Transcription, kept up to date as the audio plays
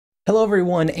Hello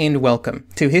everyone and welcome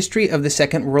to History of the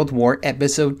Second World War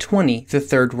Episode 20, The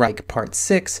Third Reich Part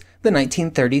 6, the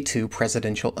 1932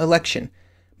 Presidential Election.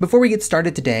 Before we get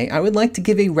started today, I would like to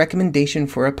give a recommendation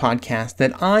for a podcast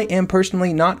that I am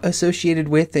personally not associated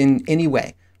with in any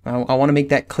way. I want to make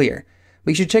that clear.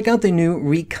 We should check out the new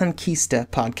Reconquista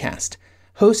podcast.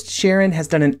 Host Sharon has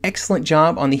done an excellent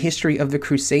job on the History of the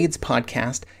Crusades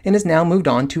podcast and has now moved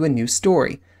on to a new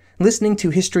story. Listening to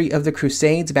History of the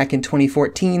Crusades back in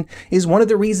 2014 is one of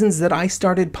the reasons that I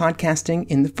started podcasting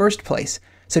in the first place.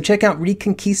 So check out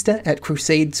Reconquista at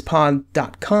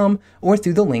crusadespod.com or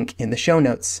through the link in the show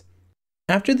notes.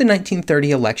 After the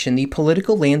 1930 election, the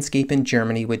political landscape in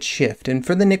Germany would shift, and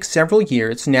for the next several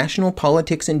years, national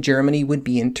politics in Germany would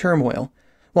be in turmoil.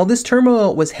 While this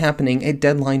turmoil was happening, a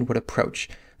deadline would approach.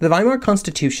 The Weimar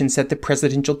Constitution set the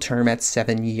presidential term at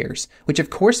 7 years, which of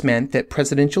course meant that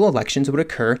presidential elections would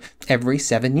occur every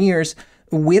 7 years,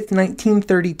 with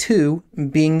 1932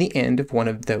 being the end of one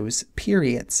of those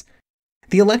periods.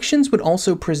 The elections would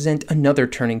also present another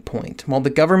turning point. While the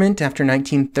government after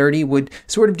 1930 would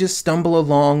sort of just stumble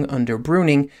along under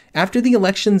Brüning, after the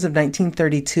elections of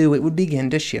 1932 it would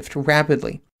begin to shift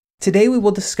rapidly. Today we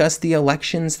will discuss the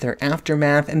elections, their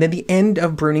aftermath, and then the end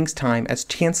of Brüning's time as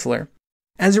chancellor.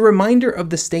 As a reminder of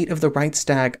the state of the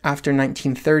Reichstag after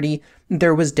 1930,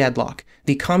 there was deadlock.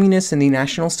 The Communists and the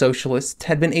National Socialists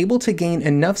had been able to gain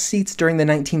enough seats during the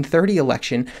 1930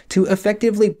 election to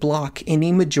effectively block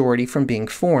any majority from being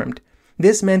formed.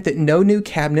 This meant that no new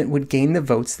cabinet would gain the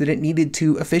votes that it needed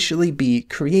to officially be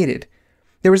created.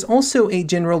 There was also a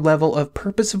general level of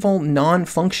purposeful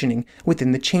non-functioning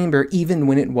within the chamber even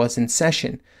when it was in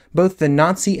session. Both the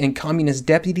Nazi and Communist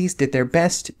deputies did their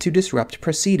best to disrupt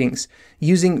proceedings,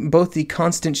 using both the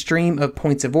constant stream of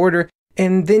points of order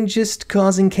and then just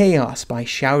causing chaos by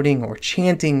shouting or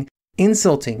chanting,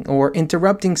 insulting or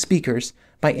interrupting speakers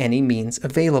by any means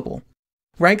available.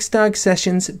 Reichstag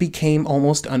sessions became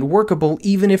almost unworkable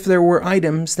even if there were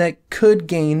items that could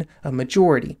gain a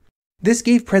majority. This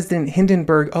gave President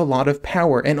Hindenburg a lot of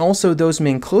power and also those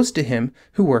men close to him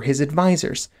who were his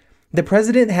advisors. The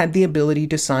president had the ability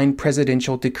to sign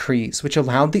presidential decrees, which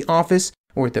allowed the office,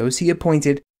 or those he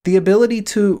appointed, the ability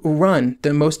to run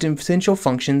the most essential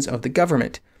functions of the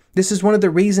government. This is one of the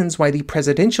reasons why the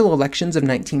presidential elections of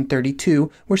 1932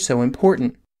 were so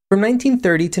important. From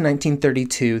 1930 to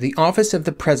 1932, the office of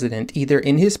the president, either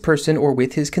in his person or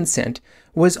with his consent,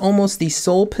 was almost the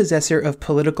sole possessor of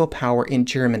political power in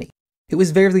Germany. It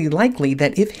was very likely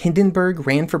that if Hindenburg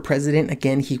ran for president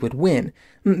again, he would win.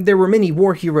 There were many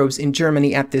war heroes in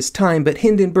Germany at this time, but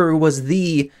Hindenburg was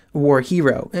the war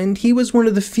hero, and he was one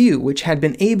of the few which had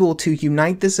been able to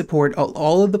unite the support of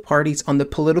all of the parties on the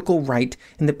political right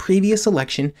in the previous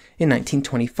election in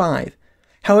 1925.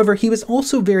 However, he was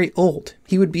also very old.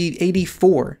 He would be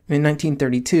 84 in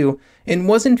 1932, and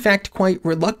was in fact quite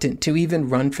reluctant to even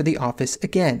run for the office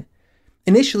again.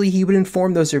 Initially, he would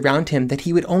inform those around him that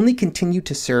he would only continue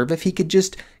to serve if he could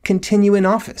just continue in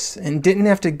office and didn't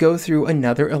have to go through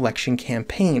another election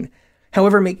campaign.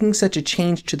 However, making such a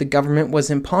change to the government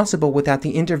was impossible without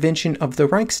the intervention of the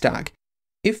Reichstag.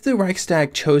 If the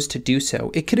Reichstag chose to do so,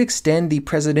 it could extend the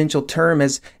presidential term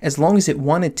as long as it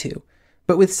wanted to.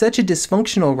 But with such a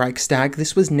dysfunctional Reichstag,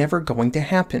 this was never going to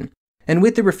happen. And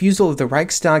with the refusal of the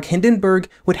Reichstag, Hindenburg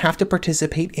would have to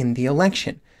participate in the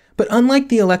election. But unlike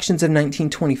the elections of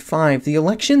 1925, the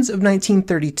elections of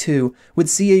 1932 would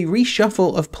see a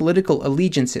reshuffle of political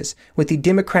allegiances, with the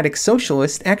Democratic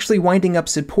Socialists actually winding up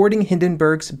supporting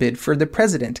Hindenburg's bid for the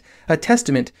president, a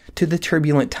testament to the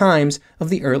turbulent times of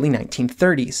the early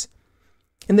 1930s.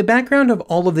 In the background of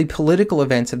all of the political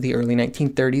events of the early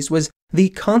 1930s was the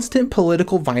constant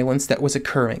political violence that was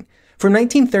occurring. From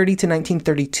 1930 to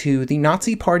 1932, the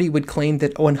Nazi Party would claim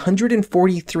that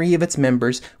 143 of its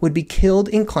members would be killed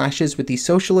in clashes with the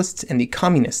Socialists and the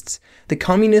Communists. The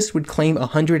Communists would claim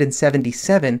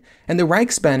 177, and the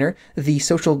Reichsbanner, the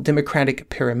Social Democratic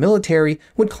paramilitary,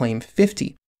 would claim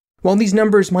 50. While these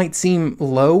numbers might seem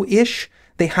low-ish,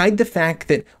 they hide the fact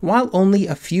that while only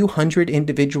a few hundred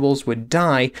individuals would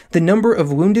die, the number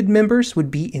of wounded members would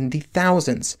be in the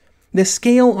thousands. The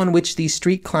scale on which these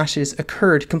street clashes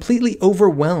occurred completely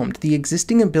overwhelmed the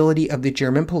existing ability of the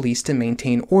German police to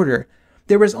maintain order.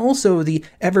 There was also the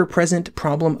ever-present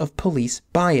problem of police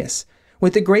bias,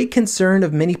 with the great concern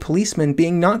of many policemen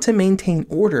being not to maintain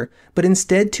order, but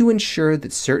instead to ensure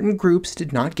that certain groups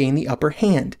did not gain the upper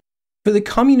hand. For the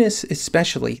communists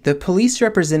especially, the police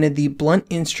represented the blunt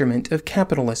instrument of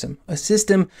capitalism, a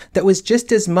system that was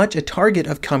just as much a target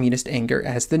of communist anger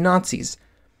as the Nazis.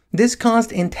 This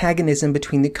caused antagonism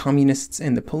between the communists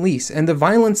and the police, and the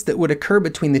violence that would occur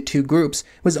between the two groups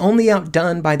was only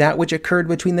outdone by that which occurred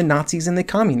between the Nazis and the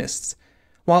communists.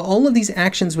 While all of these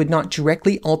actions would not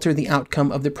directly alter the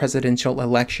outcome of the presidential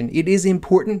election, it is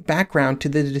important background to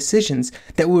the decisions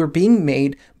that were being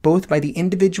made both by the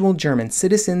individual German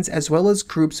citizens as well as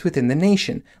groups within the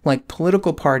nation, like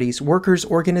political parties, workers'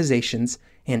 organizations,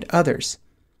 and others.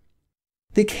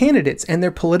 The candidates and their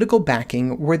political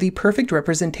backing were the perfect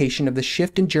representation of the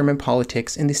shift in German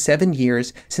politics in the 7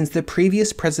 years since the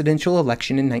previous presidential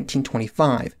election in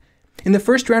 1925. In the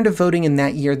first round of voting in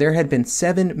that year, there had been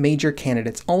 7 major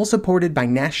candidates, all supported by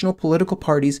national political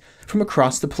parties from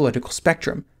across the political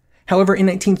spectrum. However, in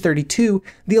 1932,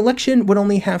 the election would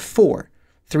only have 4,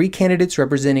 3 candidates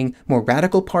representing more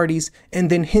radical parties, and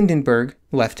then Hindenburg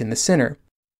left in the center.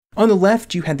 On the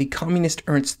left, you had the communist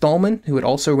Ernst Thälmann, who had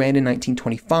also ran in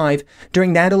 1925.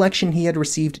 During that election, he had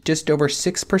received just over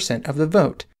 6% of the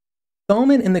vote.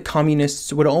 Thälmann and the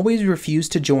communists would always refuse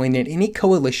to join in any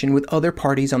coalition with other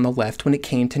parties on the left when it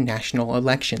came to national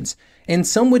elections, and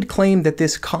some would claim that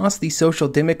this cost the Social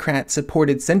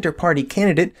Democrat-supported Center Party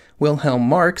candidate, Wilhelm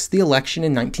Marx, the election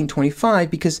in 1925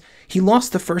 because he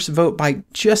lost the first vote by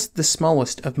just the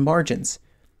smallest of margins.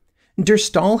 Der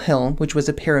Stahlhelm, which was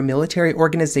a paramilitary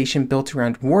organization built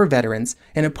around war veterans,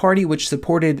 and a party which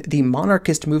supported the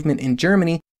monarchist movement in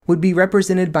Germany, would be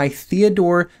represented by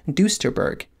Theodor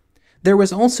Duesterberg. There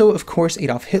was also, of course,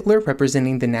 Adolf Hitler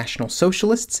representing the National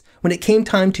Socialists. When it came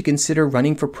time to consider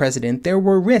running for president, there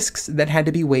were risks that had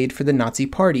to be weighed for the Nazi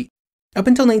Party. Up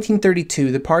until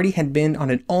 1932, the party had been on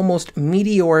an almost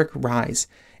meteoric rise,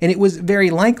 and it was very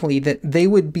likely that they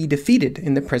would be defeated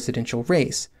in the presidential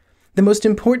race. The most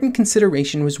important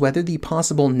consideration was whether the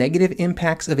possible negative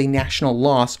impacts of a national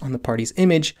loss on the party's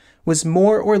image was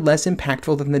more or less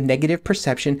impactful than the negative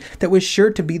perception that was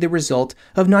sure to be the result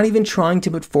of not even trying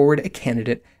to put forward a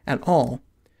candidate at all.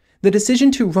 The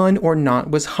decision to run or not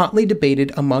was hotly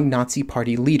debated among Nazi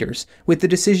Party leaders, with the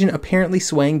decision apparently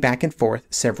swaying back and forth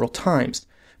several times.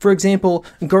 For example,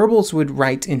 Goebbels would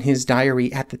write in his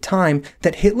diary at the time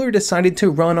that Hitler decided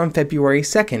to run on February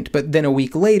 2nd, but then a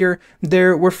week later,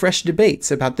 there were fresh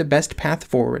debates about the best path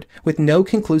forward, with no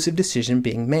conclusive decision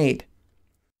being made.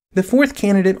 The fourth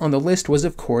candidate on the list was,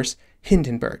 of course,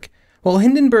 Hindenburg. While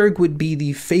Hindenburg would be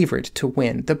the favorite to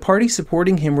win, the party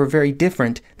supporting him were very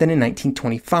different than in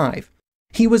 1925.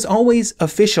 He was always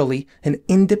officially an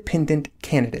independent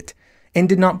candidate, and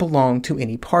did not belong to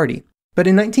any party. But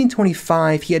in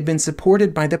 1925, he had been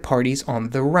supported by the parties on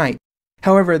the right.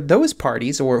 However, those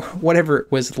parties, or whatever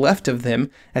was left of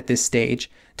them at this stage,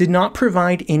 did not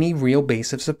provide any real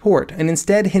base of support, and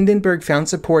instead Hindenburg found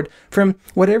support from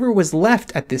whatever was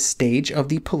left at this stage of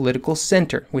the political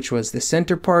center, which was the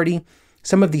Center Party,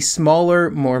 some of the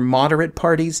smaller, more moderate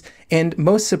parties, and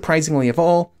most surprisingly of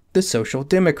all, the Social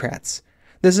Democrats.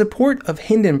 The support of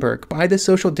Hindenburg by the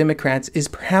Social Democrats is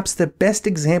perhaps the best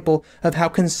example of how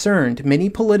concerned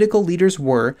many political leaders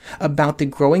were about the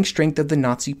growing strength of the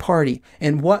Nazi Party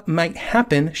and what might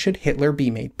happen should Hitler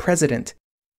be made president.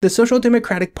 The Social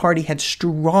Democratic Party had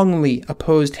strongly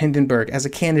opposed Hindenburg as a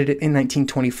candidate in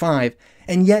 1925,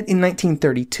 and yet in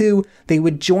 1932 they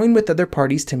would join with other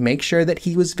parties to make sure that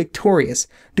he was victorious,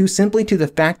 due simply to the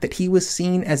fact that he was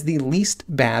seen as the least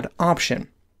bad option.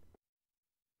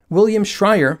 William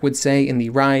Shirer would say in The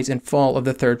Rise and Fall of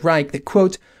the Third Reich that,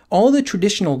 quote, all the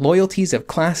traditional loyalties of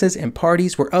classes and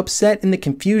parties were upset in the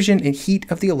confusion and heat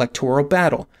of the electoral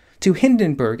battle. To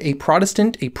Hindenburg, a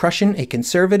Protestant, a Prussian, a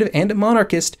conservative, and a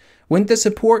monarchist, went the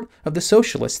support of the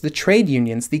socialists, the trade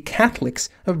unions, the Catholics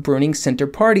of Brüning's Center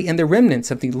Party, and the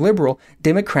remnants of the liberal,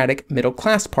 democratic,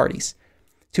 middle-class parties.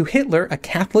 To Hitler, a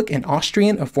Catholic, an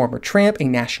Austrian, a former tramp, a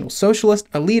National Socialist,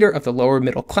 a leader of the lower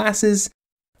middle classes,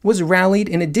 was rallied,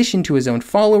 in addition to his own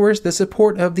followers, the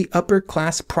support of the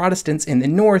upper-class Protestants in the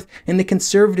north and the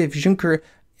conservative Junker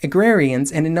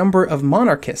agrarians and a number of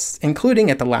monarchists, including,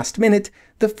 at the last minute,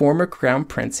 the former crown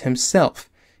prince himself.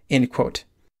 End quote.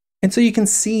 And so you can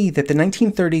see that the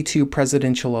 1932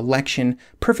 presidential election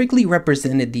perfectly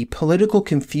represented the political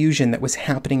confusion that was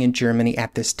happening in Germany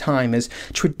at this time, as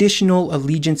traditional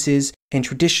allegiances and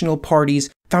traditional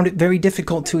parties found it very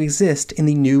difficult to exist in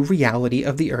the new reality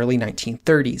of the early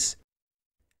 1930s.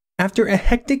 After a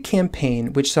hectic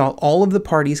campaign which saw all of the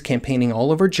parties campaigning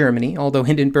all over Germany, although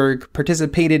Hindenburg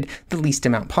participated the least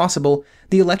amount possible,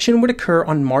 the election would occur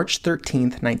on March 13,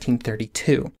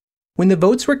 1932. When the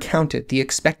votes were counted, the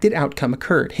expected outcome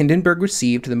occurred. Hindenburg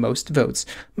received the most votes,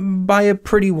 by a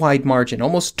pretty wide margin,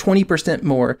 almost 20%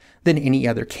 more than any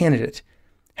other candidate.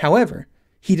 However,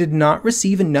 he did not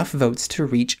receive enough votes to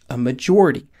reach a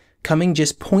majority. coming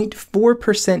just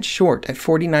 0.4% short at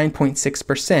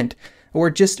 49.6%, or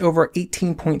just over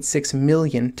 18.6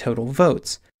 million total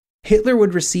votes. Hitler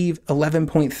would receive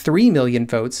 11.3 million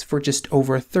votes for just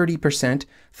over 30%,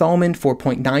 Thälmann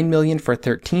 4.9 million for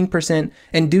 13%,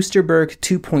 and Duesterberg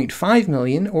 2.5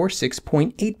 million or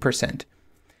 6.8%.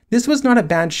 This was not a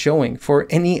bad showing for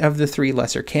any of the three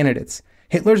lesser candidates.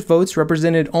 Hitler's votes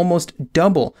represented almost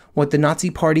double what the Nazi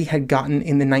Party had gotten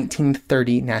in the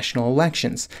 1930 national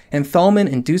elections, and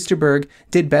Thälmann and Duesterberg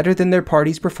did better than their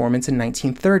party's performance in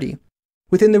 1930.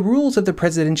 Within the rules of the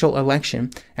presidential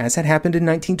election, as had happened in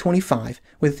 1925,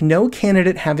 with no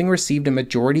candidate having received a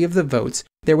majority of the votes,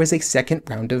 there was a second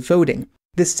round of voting.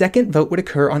 This second vote would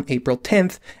occur on April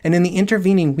 10th, and in the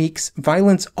intervening weeks,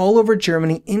 violence all over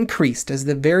Germany increased as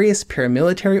the various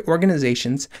paramilitary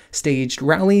organizations staged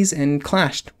rallies and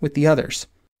clashed with the others.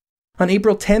 On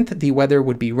April 10th, the weather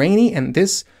would be rainy, and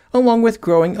this, along with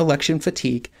growing election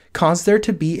fatigue, caused there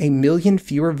to be 1 million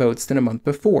fewer votes than a month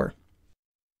before.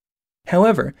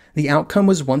 However, the outcome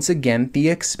was once again the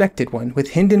expected one, with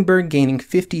Hindenburg gaining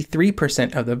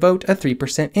 53% of the vote, a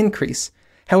 3% increase.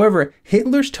 However,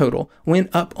 Hitler's total went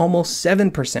up almost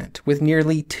 7%, with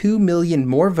nearly 2 million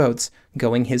more votes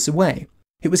going his way.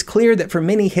 It was clear that for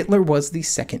many, Hitler was the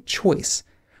second choice.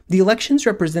 The elections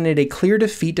represented a clear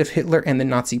defeat of Hitler and the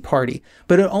Nazi Party,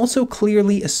 but it also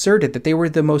clearly asserted that they were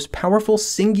the most powerful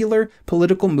singular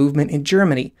political movement in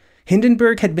Germany.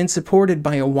 Hindenburg had been supported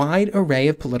by a wide array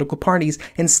of political parties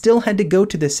and still had to go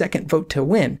to the second vote to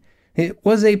win. It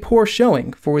was a poor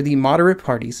showing for the moderate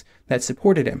parties that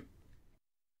supported him.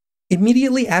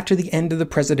 Immediately after the end of the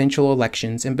presidential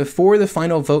elections and before the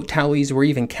final vote tallies were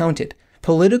even counted,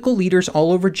 political leaders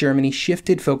all over Germany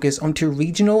shifted focus onto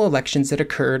regional elections that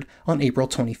occurred on April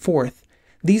 24th.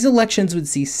 These elections would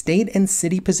see state and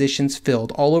city positions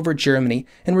filled all over Germany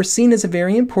and were seen as a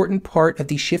very important part of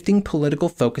the shifting political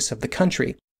focus of the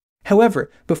country.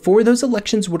 However, before those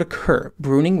elections would occur,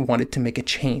 Brüning wanted to make a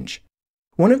change.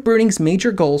 One of Brüning's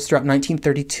major goals throughout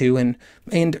 1932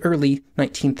 and early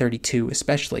 1932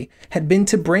 especially had been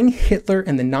to bring Hitler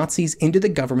and the Nazis into the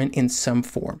government in some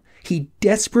form. He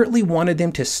desperately wanted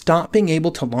them to stop being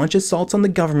able to launch assaults on the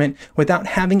government without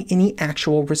having any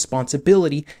actual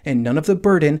responsibility and none of the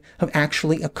burden of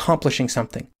actually accomplishing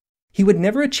something. He would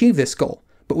never achieve this goal,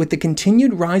 but with the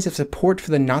continued rise of support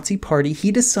for the Nazi Party,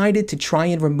 he decided to try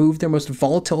and remove their most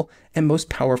volatile and most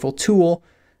powerful tool,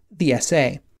 the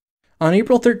SA. On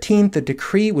April 13th, the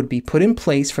decree would be put in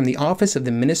place from the office of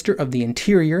the Minister of the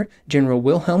Interior, General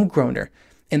Wilhelm Groner,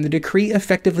 and the decree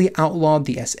effectively outlawed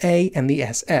the SA and the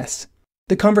SS.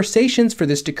 The conversations for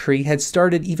this decree had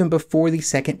started even before the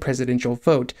second presidential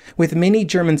vote, with many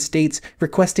German states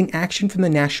requesting action from the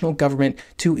national government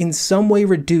to in some way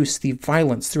reduce the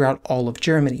violence throughout all of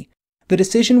Germany. The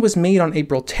decision was made on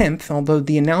April 10th, although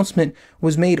the announcement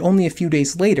was made only a few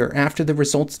days later after the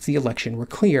results of the election were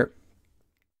clear.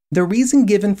 The reason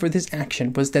given for this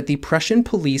action was that the Prussian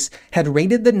police had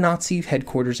raided the Nazi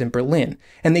headquarters in Berlin,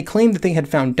 and they claimed that they had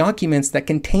found documents that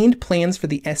contained plans for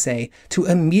the SA to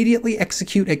immediately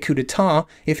execute a coup d'etat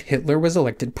if Hitler was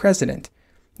elected president.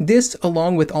 This,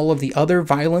 along with all of the other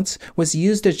violence, was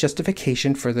used as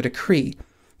justification for the decree.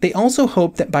 They also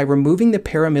hoped that by removing the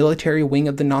paramilitary wing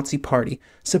of the Nazi Party,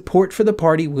 support for the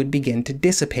party would begin to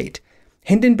dissipate.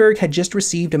 Hindenburg had just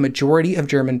received a majority of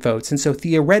German votes, and so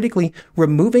theoretically,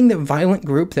 removing the violent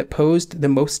group that posed the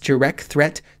most direct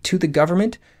threat to the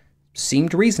government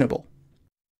seemed reasonable.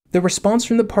 The response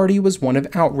from the party was one of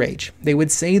outrage. They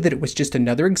would say that it was just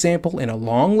another example in a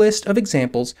long list of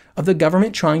examples of the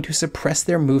government trying to suppress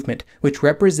their movement, which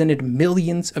represented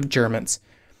millions of Germans.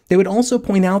 They would also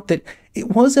point out that it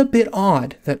was a bit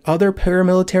odd that other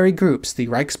paramilitary groups, the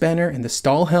Reichsbanner and the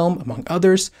Stahlhelm, among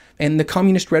others, and the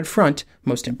Communist Red Front,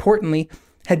 most importantly,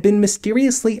 had been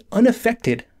mysteriously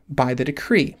unaffected by the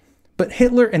decree. But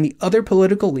Hitler and the other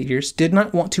political leaders did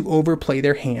not want to overplay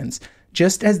their hands,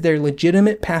 just as their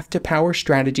legitimate path to power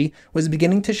strategy was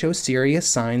beginning to show serious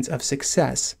signs of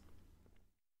success.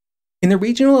 In the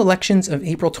regional elections of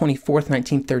April 24,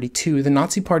 1932, the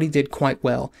Nazi Party did quite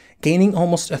well, gaining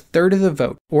almost a third of the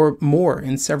vote, or more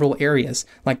in several areas,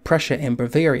 like Prussia and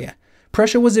Bavaria.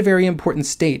 Prussia was a very important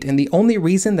state, and the only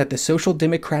reason that the Social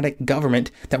Democratic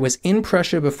government that was in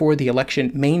Prussia before the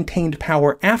election maintained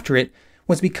power after it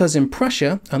was because in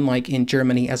Prussia, unlike in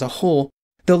Germany as a whole,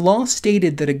 the law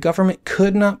stated that a government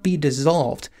could not be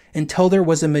dissolved until there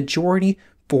was a majority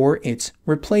for its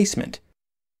replacement.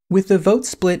 With the vote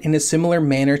split in a similar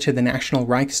manner to the National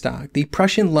Reichstag, the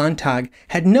Prussian Landtag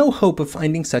had no hope of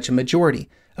finding such a majority,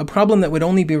 a problem that would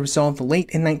only be resolved late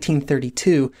in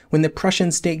 1932 when the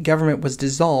Prussian state government was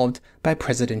dissolved by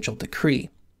presidential decree.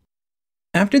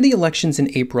 After the elections in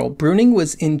April, Brüning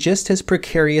was in just as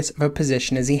precarious of a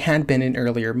position as he had been in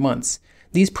earlier months.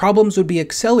 These problems would be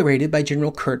accelerated by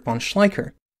General Kurt von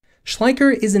Schleicher.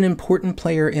 Schleicher is an important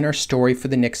player in our story for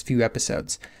the next few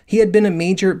episodes. He had been a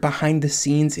major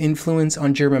behind-the-scenes influence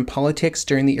on German politics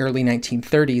during the early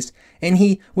 1930s, and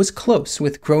he was close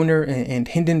with Groener and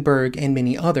Hindenburg and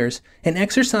many others, and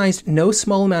exercised no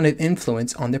small amount of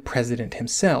influence on the president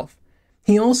himself.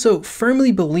 He also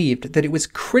firmly believed that it was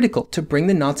critical to bring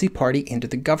the Nazi Party into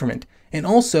the government, and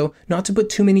also not to put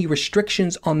too many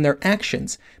restrictions on their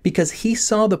actions, because he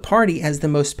saw the party as the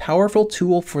most powerful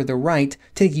tool for the right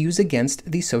to use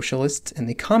against the socialists and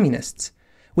the communists.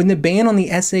 When the ban on the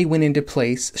SA went into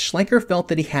place, Schleicher felt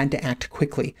that he had to act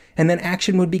quickly, and that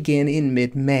action would begin in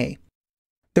mid-May.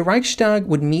 The Reichstag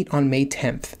would meet on May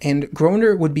 10th, and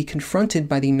Groener would be confronted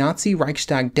by the Nazi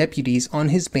Reichstag deputies on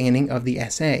his banning of the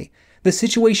SA. The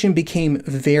situation became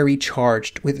very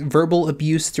charged, with verbal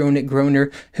abuse thrown at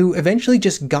Groener, who eventually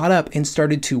just got up and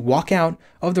started to walk out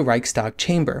of the Reichstag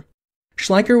chamber.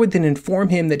 Schleicher would then inform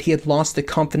him that he had lost the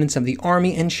confidence of the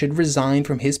army and should resign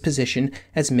from his position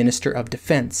as Minister of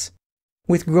Defense.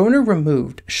 With Groener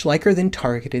removed, Schleicher then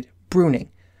targeted Brüning.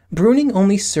 Brüning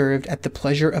only served at the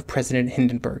pleasure of President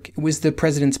Hindenburg. It was the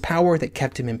president's power that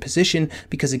kept him in position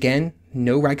because, again,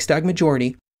 no Reichstag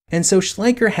majority, and so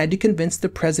Schleicher had to convince the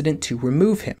president to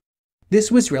remove him.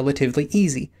 This was relatively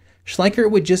easy.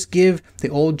 Schleicher would just give the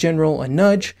old general a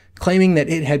nudge, claiming that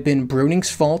it had been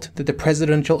Brüning's fault that the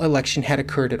presidential election had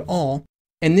occurred at all,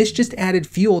 and this just added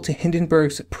fuel to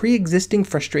Hindenburg's pre-existing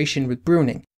frustration with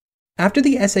Brüning. After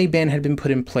the SA ban had been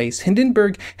put in place,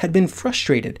 Hindenburg had been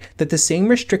frustrated that the same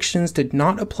restrictions did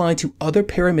not apply to other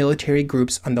paramilitary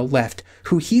groups on the left,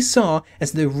 who he saw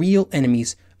as the real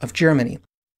enemies of Germany.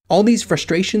 All these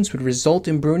frustrations would result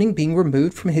in Brüning being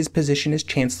removed from his position as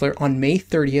Chancellor on May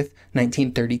 30th,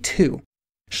 1932.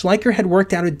 Schleicher had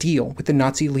worked out a deal with the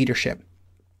Nazi leadership.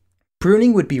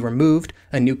 Brüning would be removed,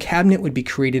 a new cabinet would be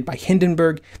created by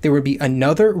Hindenburg, there would be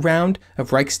another round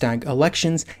of Reichstag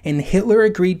elections, and Hitler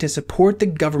agreed to support the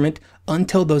government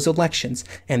until those elections,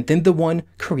 and then the one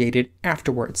created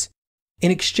afterwards.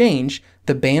 In exchange,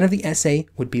 the ban of the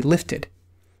SA would be lifted.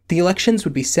 The elections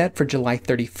would be set for July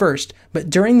 31st, but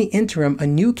during the interim, a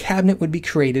new cabinet would be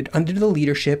created under the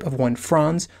leadership of one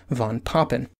Franz von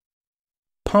Papen.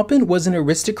 Papen was an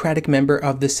aristocratic member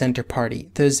of the Center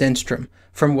Party, the Zentrum,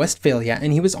 from Westphalia,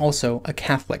 and he was also a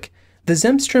Catholic. The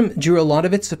Zentrum drew a lot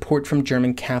of its support from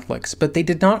German Catholics, but they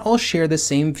did not all share the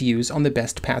same views on the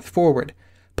best path forward.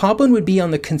 Papen would be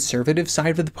on the conservative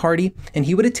side of the party, and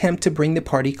he would attempt to bring the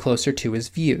party closer to his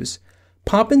views.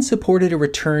 Papen supported a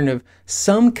return of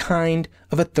some kind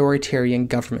of authoritarian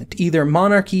government, either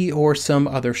monarchy or some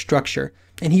other structure,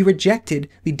 and he rejected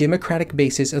the democratic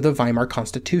basis of the Weimar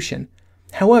Constitution.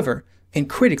 However, and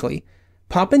critically,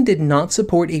 Papen did not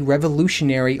support a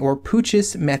revolutionary or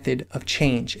putschist method of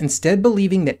change, instead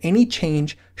believing that any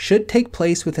change should take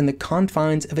place within the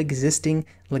confines of existing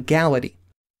legality.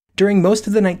 During most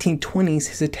of the 1920s,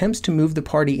 his attempts to move the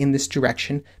party in this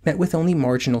direction met with only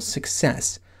marginal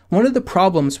success. One of the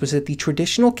problems was that the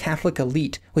traditional Catholic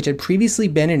elite, which had previously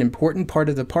been an important part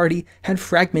of the party, had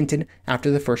fragmented after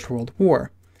the First World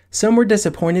War. Some were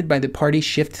disappointed by the party's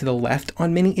shift to the left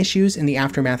on many issues in the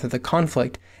aftermath of the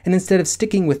conflict, and instead of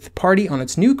sticking with the party on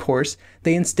its new course,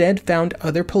 they instead found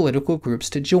other political groups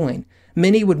to join.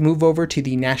 Many would move over to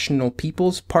the National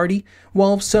People's Party,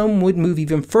 while some would move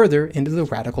even further into the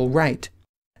radical right.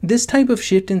 This type of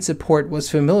shift in support was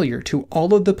familiar to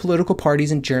all of the political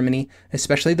parties in Germany,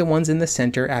 especially the ones in the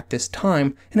center at this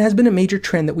time, and has been a major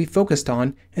trend that we focused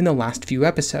on in the last few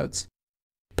episodes.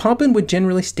 Papen would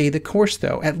generally stay the course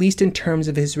though, at least in terms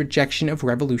of his rejection of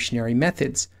revolutionary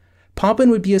methods.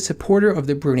 Papen would be a supporter of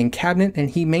the Brüning cabinet,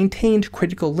 and he maintained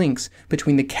critical links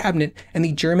between the cabinet and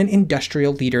the German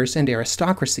industrial leaders and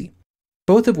aristocracy,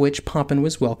 both of which Papen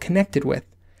was well connected with.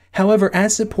 However,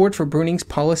 as support for Brüning's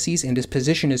policies and his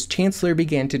position as Chancellor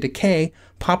began to decay,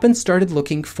 Papen started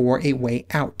looking for a way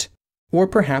out, or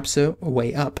perhaps a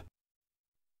way up.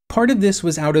 Part of this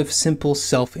was out of simple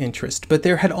self-interest, but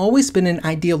there had always been an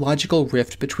ideological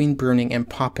rift between Brüning and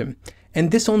Papen,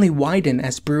 and this only widened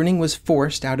as Brüning was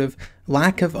forced, out of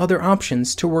lack of other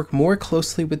options, to work more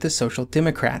closely with the Social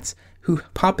Democrats, who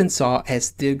Papen saw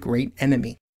as the great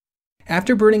enemy.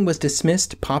 After Brüning was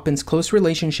dismissed, Papen's close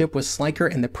relationship with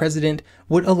Schleicher and the president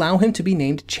would allow him to be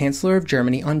named Chancellor of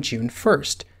Germany on June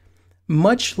 1st.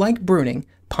 Much like Brüning,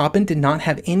 Papen did not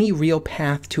have any real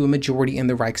path to a majority in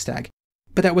the Reichstag,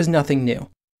 but that was nothing new.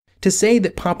 To say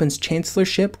that Papen's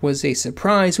chancellorship was a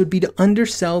surprise would be to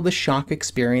undersell the shock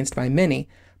experienced by many.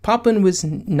 Papen was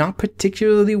not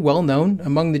particularly well known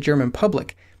among the German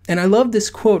public, and I love this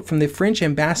quote from the French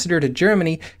ambassador to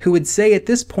Germany, who would say at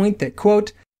this point that,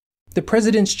 quote, "The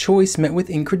president's choice met with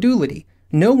incredulity.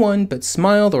 No one but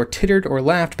smiled or tittered or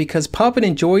laughed because Papen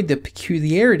enjoyed the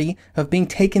peculiarity of being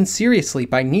taken seriously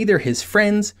by neither his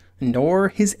friends nor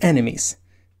his enemies."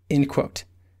 End quote.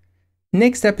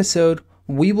 Next episode,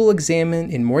 we will examine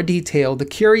in more detail the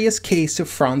curious case of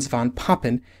Franz von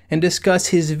Papen and discuss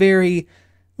his very,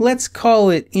 let's call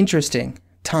it interesting,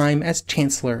 time as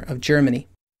Chancellor of Germany.